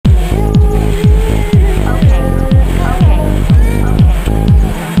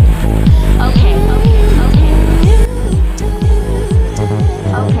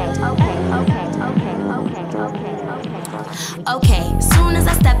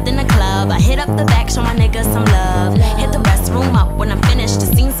her some love. Hit the restroom up when I'm finished to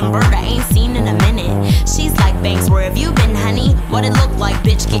see some bird I ain't seen in a minute. She's like, Banks, where have you been, honey? What it look like,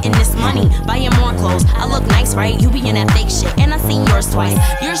 bitch, getting this money? Buying more clothes, I look nice, right? You be in that fake shit, and I seen yours twice.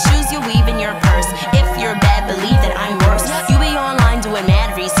 Your shoes, your weave, and